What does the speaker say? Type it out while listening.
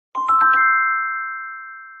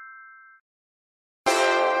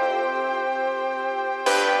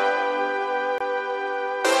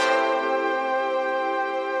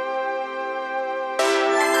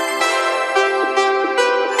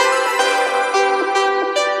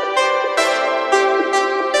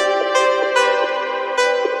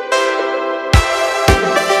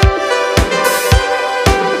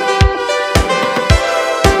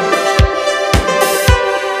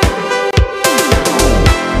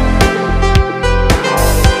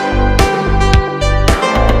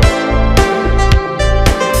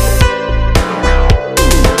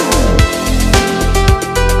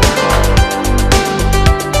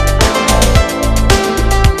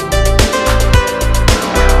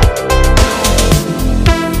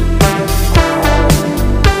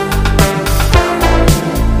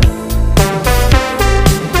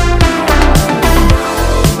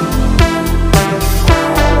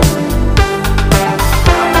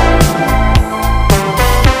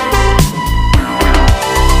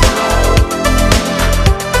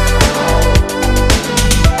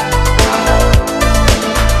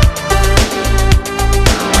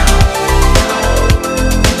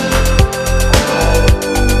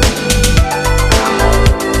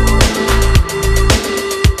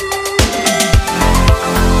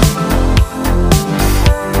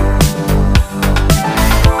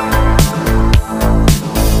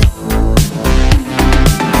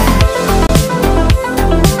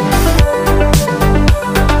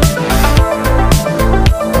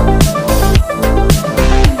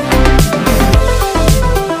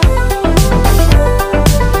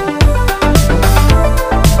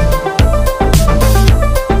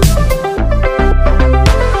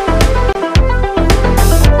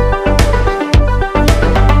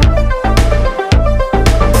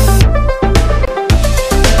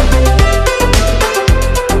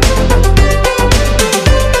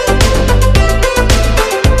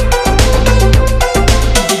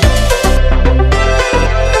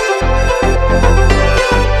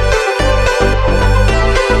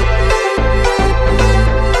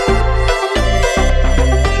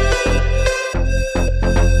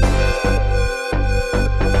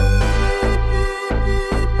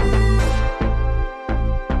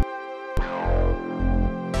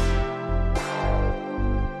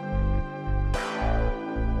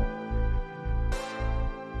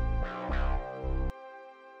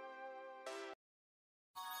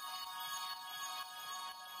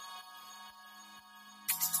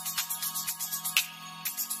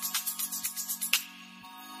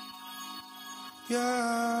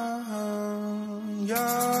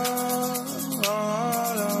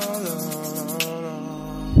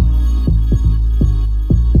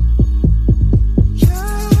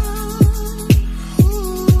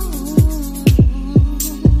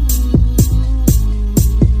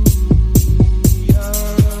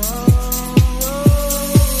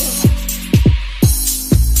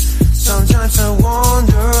Sometimes I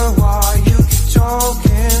wonder why you keep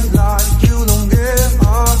talking like you don't give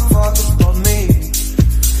a fuck about me.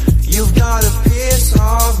 You've got a piece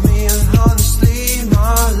of me, and honestly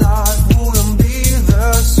my life wouldn't be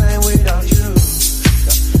the same without you.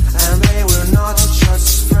 And babe, we're not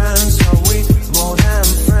just friends, are we more than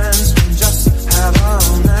friends? We just have a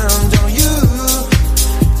man, don't you?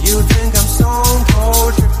 You think I'm stone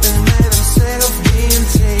cold, tripping, made I'm sick of being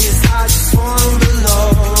teased. I just wanna below,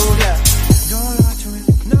 yeah. Don't lie to me,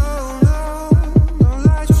 no, no, don't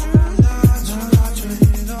lie to me, don't lie to me,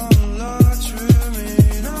 don't lie to me,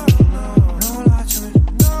 no, no, don't lie to me,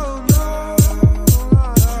 no, no,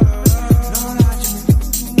 don't lie to me,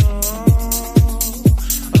 no.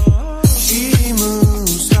 She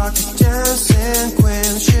moves like a dancing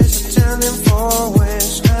queen, she's attending for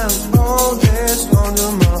wings, and all this under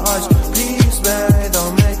my eyes. Please, babe,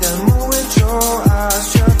 don't make that move with your eyes.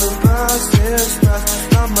 Shut the past is past,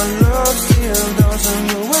 but my love still doesn't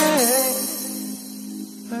go away.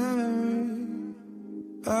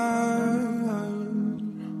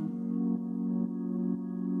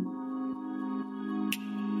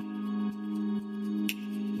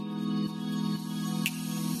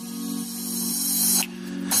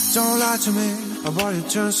 Don't lie to me about your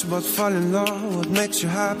turns, about falling in love. What makes you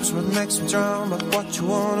happy is what makes me drown. But what you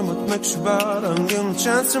want and what makes you bad, I'm giving a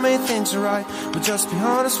chance to make things right. But just be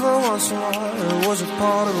honest for once in a while. It was a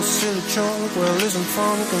part of a silly joke. Well, isn't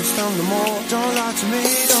fun, you can stand them all. Don't lie to me,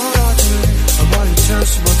 don't lie to me about your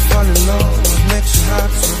turns, about falling in love. What makes you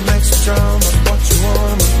happy is what makes you drown.